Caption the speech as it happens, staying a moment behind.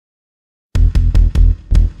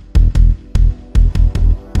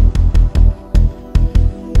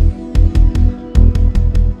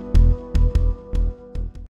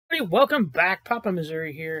everybody, welcome back. Poppin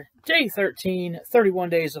Missouri here. Day 13, 31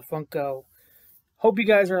 days of Funko. Hope you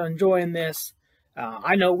guys are enjoying this.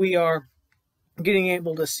 I know we are getting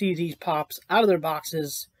able to see these pops out of their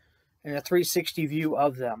boxes and a 360 view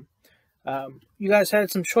of them. You guys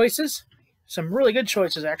had some choices, some really good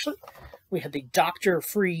choices actually. We had the Dr.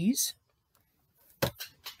 Freeze,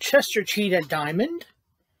 Chester Cheetah Diamond,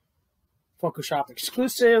 Funko Shop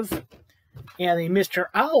exclusive, and the Mr.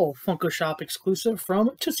 Owl Funko Shop exclusive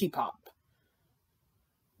from Tootsie Pop.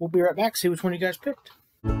 We'll be right back, see which one you guys picked.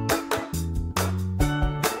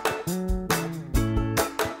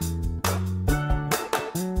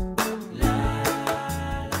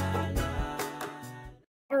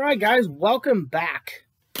 Alright guys, welcome back.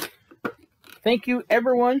 Thank you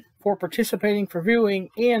everyone for participating, for viewing,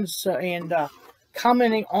 and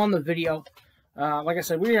commenting on the video. Like I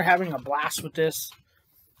said, we are having a blast with this.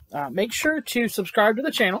 Make sure to subscribe to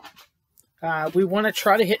the channel. We want to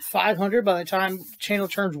try to hit 500 by the time the channel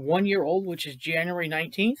turns 1 year old, which is January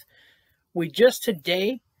 19th. We just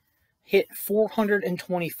today hit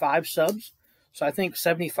 425 subs. So I think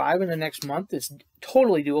 75 in the next month is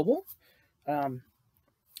totally doable.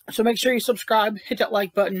 So make sure you subscribe, hit that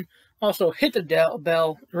like button. Also hit the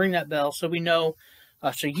bell, ring that bell so we know,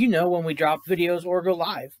 so you know when we drop videos or go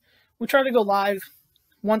live. We try to go live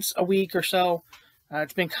once a week or so.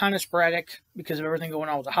 It's been kind of sporadic because of everything going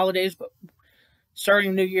on with the holidays, but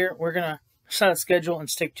starting the new year, we're going to set a schedule and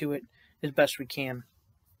stick to it as best we can.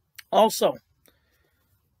 Also,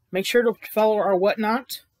 make sure to follow our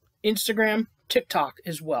Whatnot, Instagram, TikTok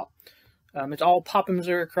as well. It's all Poppin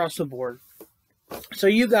Missouri across the board. So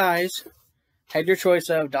you guys had your choice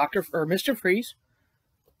of Mr. Freeze,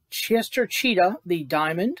 Chester Cheetah, the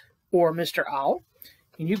Diamond, or Mr. Owl.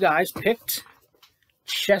 And you guys picked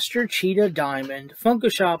Chester Cheetah Diamond,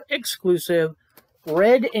 Funko Shop exclusive,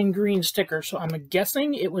 red and green sticker. So I'm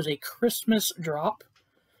guessing it was a Christmas drop,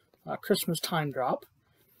 Christmas time drop.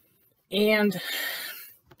 And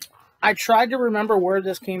I tried to remember where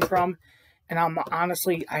this came from, and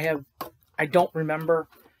honestly, I don't remember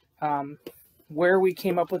where we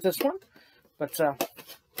came up with this one, but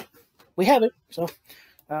we have it. So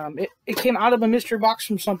it came out of a mystery box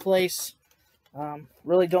from someplace.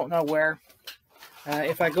 Really don't know where.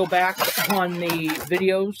 If I go back on the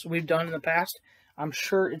videos we've done in the past, I'm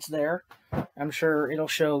sure it's there. I'm sure it'll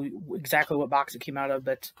show exactly what box it came out of,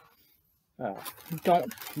 but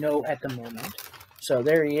don't know at the moment. So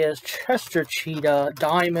there he is, Chester Cheetah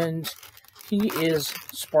Diamond. He is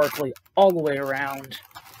sparkly all the way around.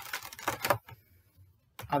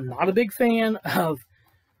 I'm not a big fan of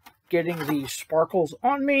getting the sparkles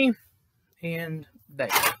on me, and there.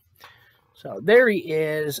 So there he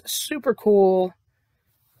is, super cool.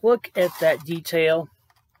 Look at that detail.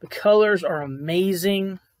 The colors are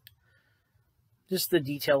amazing. Just the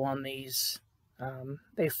detail on these.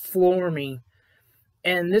 They floor me.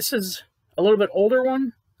 And this is a little bit older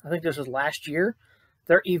one. I think this was last year.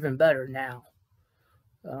 They're even better now.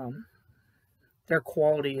 Their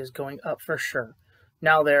quality is going up for sure.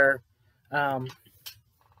 Now their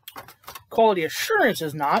quality assurance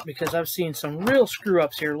is not, because I've seen some real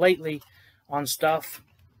screw-ups here lately on stuff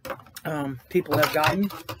people have gotten.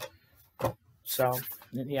 So,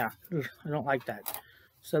 yeah, I don't like that.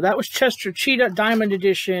 So that was Chester Cheetah Diamond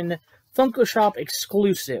Edition Funko Shop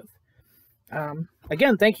exclusive.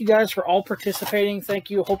 Again, thank you guys for all participating. Thank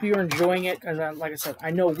you. Hope you're enjoying it. Like I said, I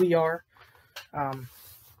know we are.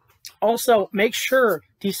 Also, make sure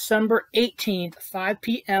December 18th, 5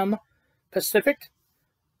 p.m. Pacific,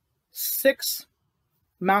 6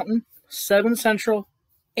 Mountain, 7 Central,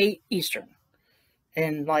 8 Eastern.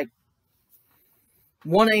 And like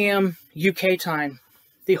 1 a.m. UK time,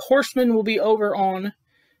 the Horseman will be over on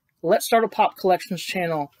Let's Start a Pop Collections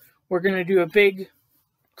channel. We're going to do a big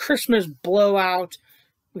Christmas blowout.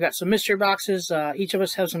 We got some mystery boxes. Each of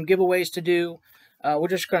us have some giveaways to do. We're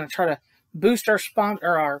just going to try to boost our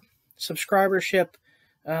subscribership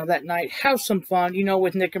that night. Have some fun, you know,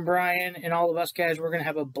 with Nick and Brian and all of us guys. We're going to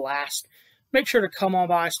have a blast. Make sure to come on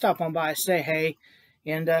by, stop on by, say hey,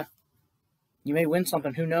 and you may win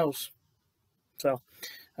something. Who knows? So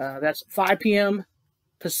that's 5 p.m.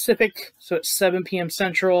 Pacific, so it's 7 p.m.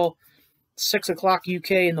 Central, 6 o'clock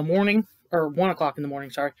UK in the morning, or 1 o'clock in the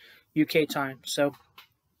morning, sorry, UK time. So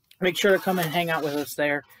make sure to come and hang out with us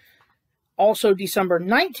there. Also, December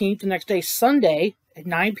 19th, the next day, Sunday, at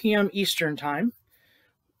 9 p.m. Eastern time,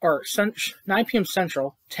 or 9 p.m.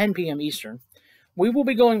 Central, 10 p.m. Eastern, we will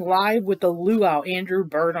be going live with the Luau, Andrew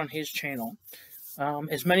Bird, on his channel.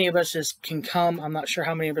 As many of us as can come. I'm not sure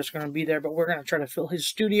how many of us are going to be there, but we're going to try to fill his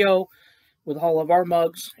studio with all of our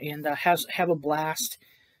mugs and have a blast.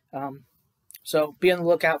 So be on the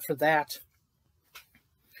lookout for that.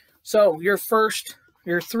 So your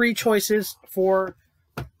three choices for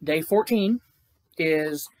day 14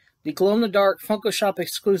 is the glow-in-the-dark Funko Shop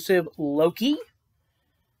exclusive Loki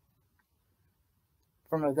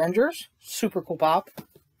from Avengers. Super cool pop.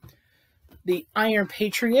 The Iron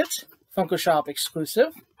Patriot Funko Shop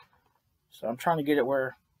exclusive. So I'm trying to get it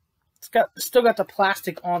where it's still got the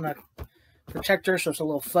plastic on the protector, so it's a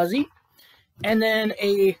little fuzzy. And then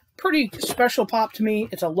a pretty special pop to me.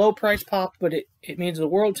 It's a low price pop, but it means the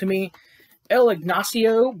world to me. El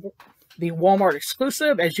Ignacio, the Walmart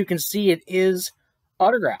exclusive. As you can see, it is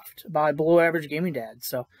autographed by Below Average Gaming Dad.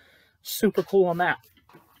 So super cool on that.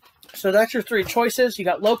 So that's your three choices. You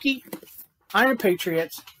got Loki, Iron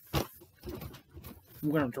Patriot. I'm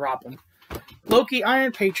going to drop them. Loki,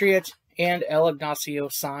 Iron Patriot, and El Ignacio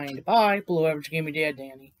signed by Below Average Gaming Dad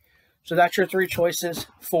Danny. So that's your three choices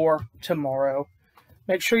for tomorrow.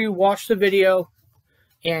 Make sure you watch the video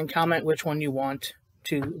and comment which one you want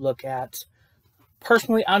to look at.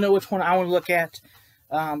 Personally, I know which one I want to look at,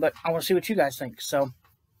 but I want to see what you guys think. So,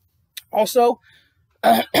 also,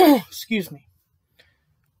 excuse me,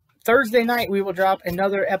 Thursday night we will drop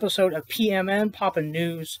another episode of PMN, Poppin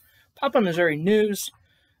News, Poppin Missouri News.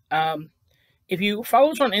 If you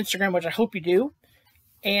follow us on Instagram, which I hope you do,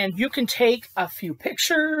 and you can take a few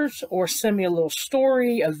pictures or send me a little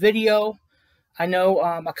story, a video. I know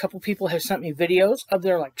a couple people have sent me videos of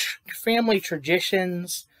their like family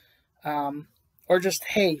traditions, or just,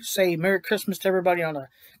 hey, say Merry Christmas to everybody on a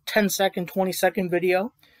 10-second, 20-second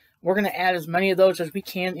video. We're going to add as many of those as we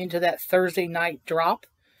can into that Thursday night drop.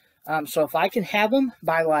 So if I can have them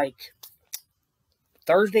by like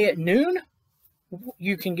Thursday at noon,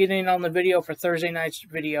 you can get in on the video for Thursday night's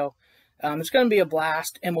video. It's going to be a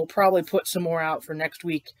blast, and we'll probably put some more out for next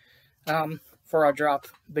week for our drop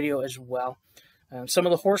video as well. Some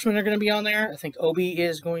of the horsemen are going to be on there. I think Obi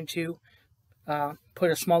is going to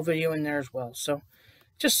put a small video in there as well. So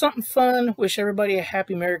just something fun. Wish everybody a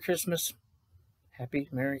happy Merry Christmas. Happy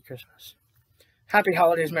Merry Christmas. Happy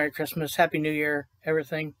holidays, Merry Christmas, Happy New Year,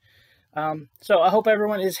 everything. So I hope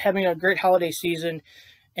everyone is having a great holiday season.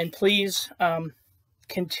 And please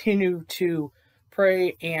continue to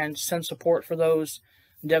pray and send support for those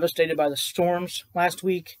devastated by the storms last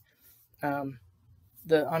week.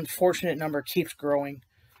 The unfortunate number keeps growing.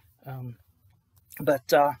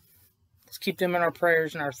 But let's keep them in our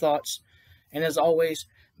prayers and our thoughts. And as always,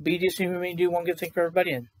 be decent, do one good thing for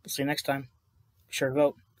everybody. And we'll see you next time. Be sure to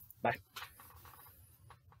vote. Bye.